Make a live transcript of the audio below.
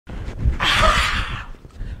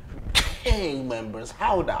gang members,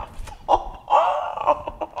 how the fuck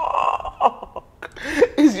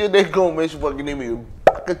is your nigga make fucking name you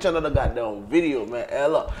back a channel the goddamn video, man? Hey,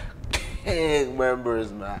 look, gang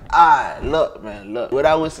members, man. Alright, look, man, look.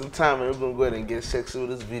 Without wasting time, man, we're gonna go ahead and get sexy with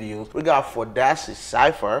this video. We got for Dassi,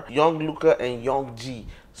 Cypher, Young Luka, and Young G,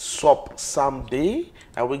 Supsamde,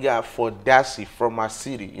 and we got for Dassi from my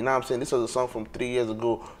city. You know what I'm saying? This was a song from 3 years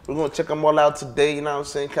ago. We're gonna check them all out today. You know what I'm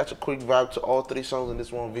saying? Catch a quick vibe to all 3 songs in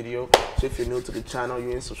this one video. So if you're new to the channel,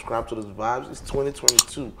 you ain't subscribed to those vibes. It's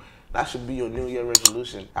 2022. That should be your New Year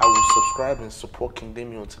resolution. I will subscribe and support King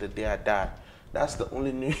Demi until the day I die. That's the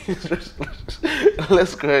only New Year's resolution.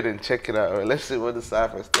 Let's go ahead and check it out. Right? Let's see what the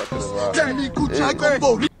Cypher is talking about.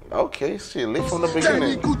 Yeah. Okay, see, leave from the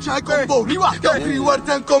beginning. This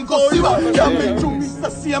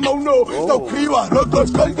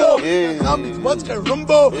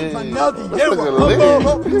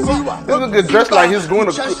nigga dressed like he's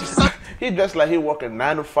going to. He dressed like he working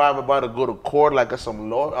 9 to 5, about to go to court, like at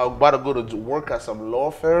some law, about to go to work at some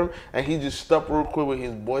law firm, and he just stopped real quick with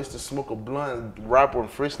his boys to smoke a blunt, and rap and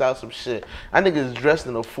freestyle some shit. That nigga is dressed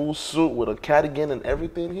in a full suit with a cardigan and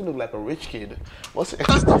everything. He look like a rich kid. What's it?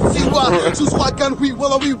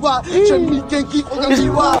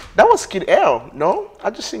 That was Kid L, no?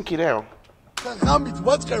 I just seen Kid L.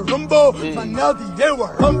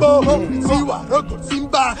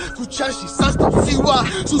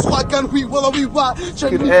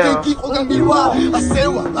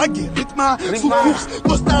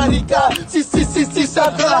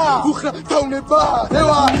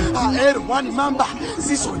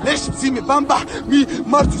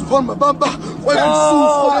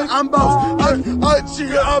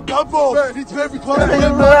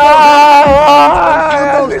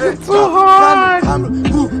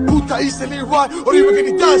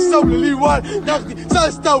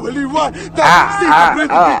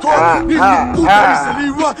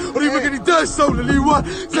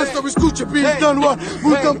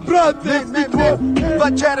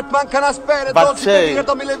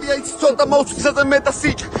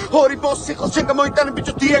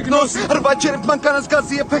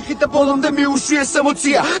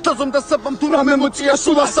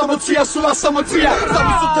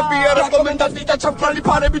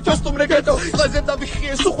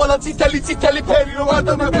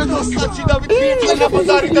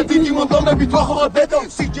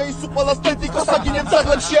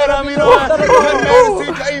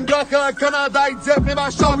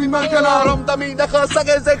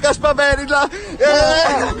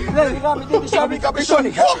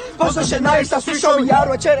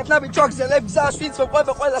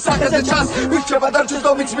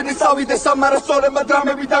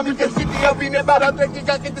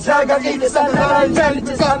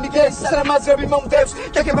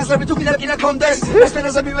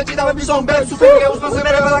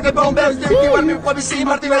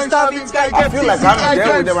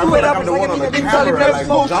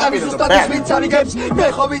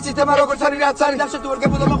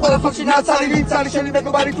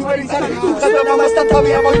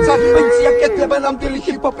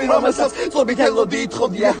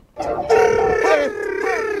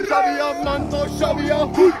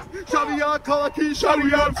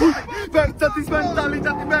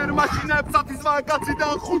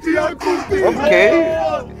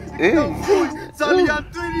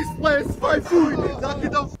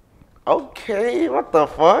 Kid L. Okay, what the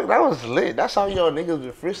fuck? That was lit. That's how y'all niggas be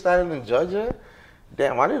freestyling in Georgia?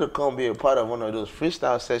 Damn, I need to come be a part of one of those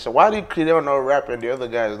freestyle sessions. Why do you create no rap and the other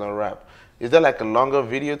guys don't rap? Is there like a longer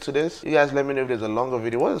video to this? You guys let me know if there's a longer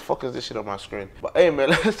video. What the fuck is this shit on my screen? But hey man,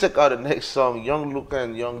 let's check out the next song. Young Luka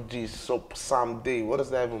and Young G, Supsamde. What does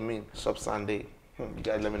that even mean? Supsamde. You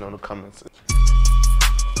guys let me know in the comments.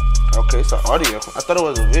 Okay, it's an audio. I thought it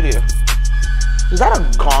was a video. Is that a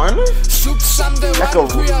gun? Like a,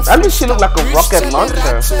 that makes she look like a rocket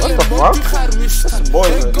launcher. What the fuck? This boy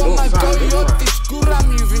is a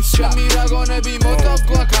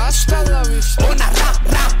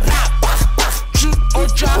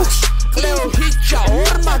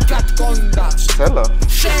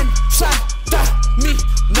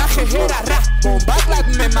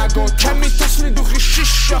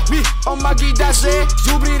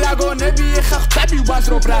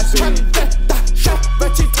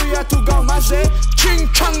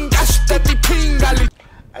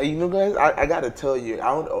You know, guys, I gotta tell you,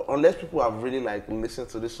 unless people have really like listened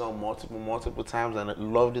to this song multiple times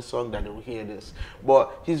and love this song, that they will hear this.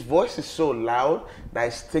 But his voice is so loud that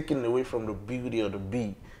it's taken away from the beauty of the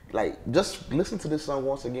beat. Like, just listen to this song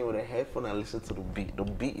once again with a headphone and listen to the beat. The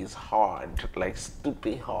beat is hard, like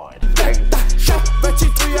stupid hard. Like,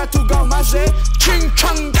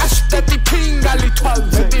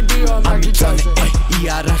 თავზე ამიწონე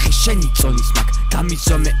იარაღი შენი წონის მაგ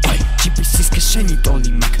გამიზომე ჯიბისისკე შენი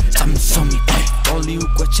ტოლი მაგ წამისომი ტოლი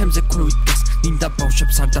უკვე ჩემზე ქვევიდგას მინდა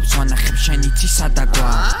ბავშვებს არ დავსვანახებ შენ იცი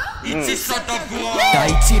სადაგვა იცი სადაგვა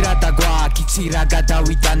დაიცი რა დაგვაქვს იცი რა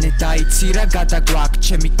გადავიტანე დაიცი რა გადაგვაქვს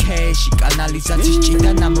ჩემი ქეში კანალიზაციის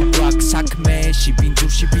ჭიდა ნამოგვაქვს საქმეში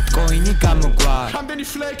ბინძურში ბიტკოინი გამოგვაქვს რამდენი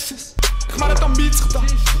ფლექსის ხმარატომ მიწყდა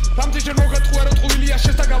რამდენჯერ მოგატყუა რომ ტყუილია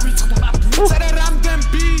შეთა გავიწყდა წერე რამდენ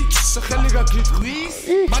ბიტს ხელი გაგიტყვის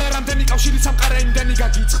მაგრამ რამდენი კავშირი სამყარო იმდენი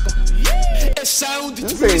გაგიწყდა ეს საუნდი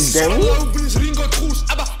თბის ლაუბრის რინგო თხურს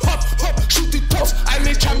აბა ჰოპ ჰოპ შუტი თავს I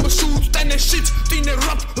make a shoot and a shit tine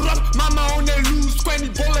rap mama on a loose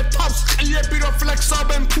 20 bullet pops ხლიები რო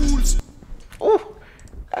flexable pools Ooh,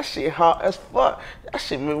 that shit hard as fuck. That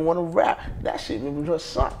shit made me want to rap. That shit made me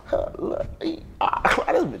just suck. Look, this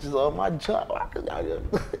bitch is on my jaw.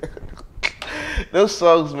 Those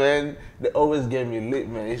songs, man, they always get me lit,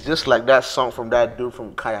 man. It's just like that song from that dude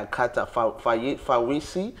from Kayakata,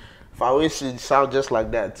 Fawisi. Fawisi sound just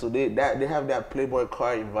like that. So they have that Playboy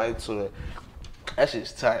card vibe to it. That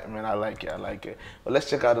shit's tight, man. I like it. But let's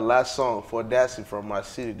check out the last song for Dassi from My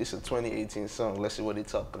City. This is a 2018 song. Let's see what he's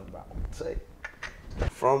talking about. Say,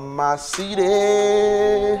 from my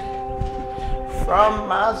city, from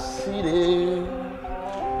my city.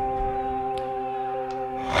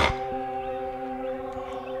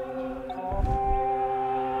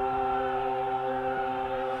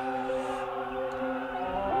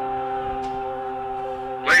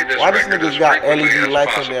 Why these niggas got LED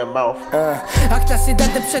lights in their mouth? Aktassi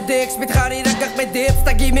dadeb shedeks mitkhari ragaqmedebs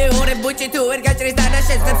tagi meore buchi tu er gachris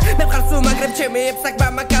danashezebs me bkharsu magreb chemebs ak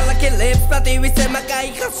mamakalakilebs pativis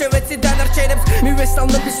emakai khas shevetsi danarchenebs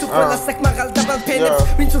mivestalnobis uqvela sak magal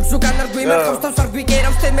dabalpenebs vints uqzugan ar gwimers tavs ar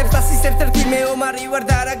gwigeraws temebs asis ერთ-ერთი მეომარი ვარ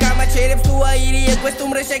და რა გამაჩერებს თუ აირი ეკვეს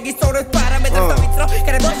თუმრე შეგისწორებ პარამეტრებს და ვიცრო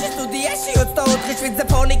კრებოში სტუდიაში 24 შვიდზე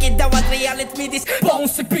ფონი კიდევ ატრიალეთ მიდის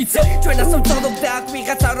ბონსი პიცე ჩვენ ასე ვწოდობ და აქ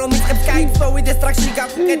ვიღაცა რომ იწყებს კაიფს მოვიდეს ტრაქში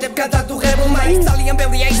გავკეთებ გადადუღებულ მაინც ძალიან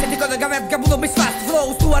ბევრია ისეთი კოდა გავერგებულობის fast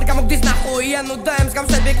flows თუ არ გამოგდის ნახოიანო და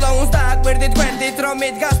ემსგავსები კლოუნს და აკვირდით გვერდით რომ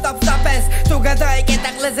მიდგას ტოპსტაპენს თუ გადაიკეტა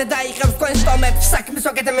ყლეზე დაიხევს თქვენ სტომებს საქმეს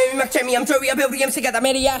ვაკეთებ მე მიმაქ ჩემი ამ ჩვევია ბევრი ემსი გადა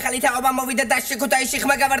მერია ახალი თაობა მოვიდა დასში ქუთაისში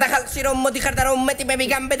ხმა გავარდა ხალხში რომ მოდიხარ და რომ მეტი ბები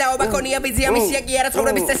გამბედაობა ქონია ბიზია მისია კი არა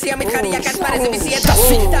ცხოვრების წესია მითხარია კაცფარაზე მისია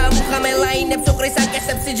დასში და მუხამე ლაინებს უყრის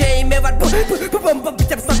აკესებს CJ მე ვარ ბომბა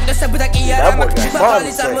ბიტებს ნაკდესებ და კი არა მაგ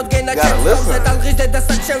წარმოდგენა ჩემზე ტალღის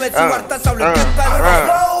დედასაც შევეცი ვარ დასავლეთ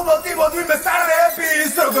კამპანია მოტივი მე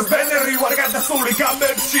სარების როგორც ბენერი ვარ გადასული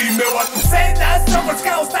გამებში მე ვარ სენას როგორც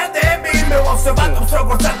გაუსტადები მე ვარ საბატონს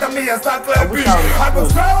როგორც ადამიანს დაკლები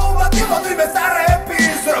არის მოტივი მე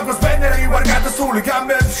სარების როგორც ბენერი ვარ გადასული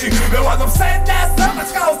გამებში მე ვარ სენას როგორც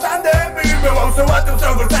გაუსტადები მე ვარ საბატონს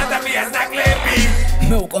როგორც ადამიანს დაკლები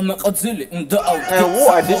And it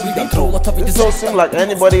don't seem like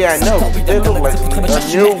anybody I know. They look like a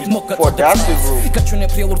new for Dassi group.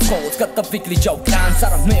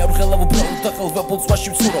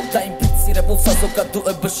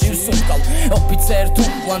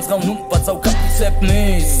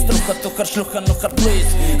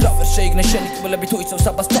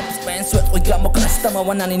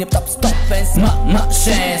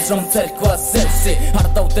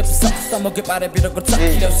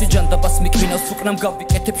 Kilevsi janda bas mikvinos uknam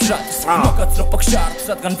gavviketeb shrat's Mokatropok sharts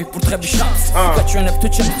radgan vipurtqebi shams Gaჩვენებ თუ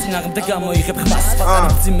ჩემს წინააღმდეგ გამოიღებ ხმას Პატარა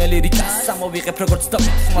ძიმელი რიკას სამოვიღებ როგორც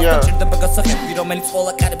დავით ხმას დაჭირდება გასახები რომელიც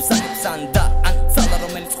ყველა კარებს აგებს ანდა ან ძალა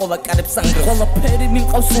რომელიც ყველა კარებს ანგრევს ყველაფერი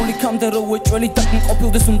მიმყავს სული ქამდე რო უეჭველი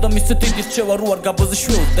დაკმყოფილდეს უნდა მისცე დიდი რჩევა რო არ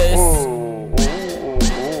გაბოზიშვილდეს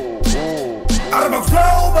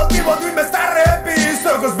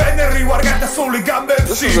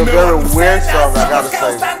This is a very weird song, I gotta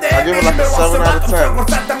say. I give it like a 7 out of 10.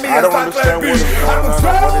 I don't understand what is going on.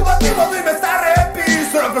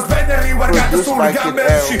 Produced by Kid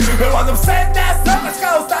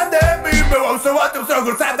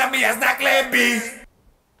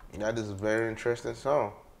That is a very interesting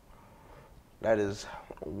song. That is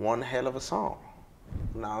one hell of a song.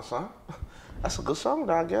 Now, son, that's a good song,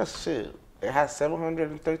 though, I guess. Shit, it has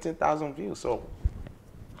 713,000 views, so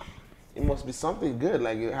it must be something good.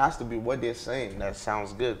 Like, it has to be what they're saying that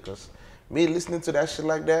sounds good. Because me listening to that shit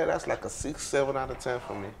like that, that's like a 6, 7 out of 10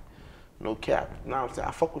 for me. No cap. Now I'm saying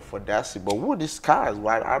I fuck with Dassi, but who are these guys?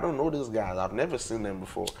 Why I don't know these guys. I've never seen them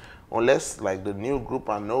before. Unless like the new group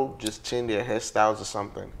I know just change their hairstyles or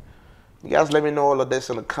something. You guys let me know all of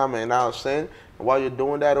this in the comment. Now I'm saying, and while you're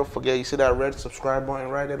doing that, don't forget, you see that red subscribe button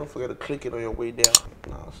right there? Don't forget to click it on your way down.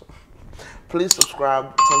 Please subscribe,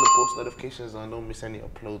 turn the post notifications on, don't miss any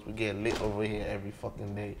uploads. We get lit over here every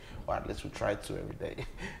fucking day, or at least we try to every day.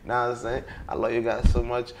 Know what I'm saying? I love you guys so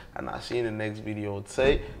much, and I'll see you in the next video.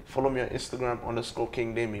 Say, follow me on Instagram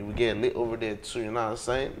 _King Demi. We get lit over there too, you know what I'm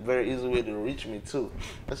saying? Very easy way to reach me too.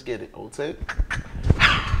 Let's get it, okay?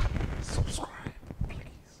 Subscribe,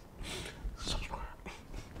 please. Subscribe.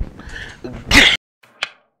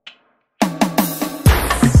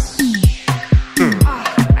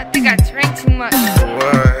 I think I drank too much. I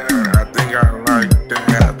think I like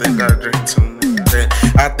that. I think I drink too much.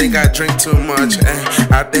 I think I drink too much.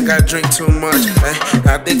 I think I drink too much.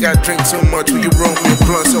 I think I drink too much. Will you roll me a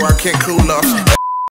blunt so I can't cool off?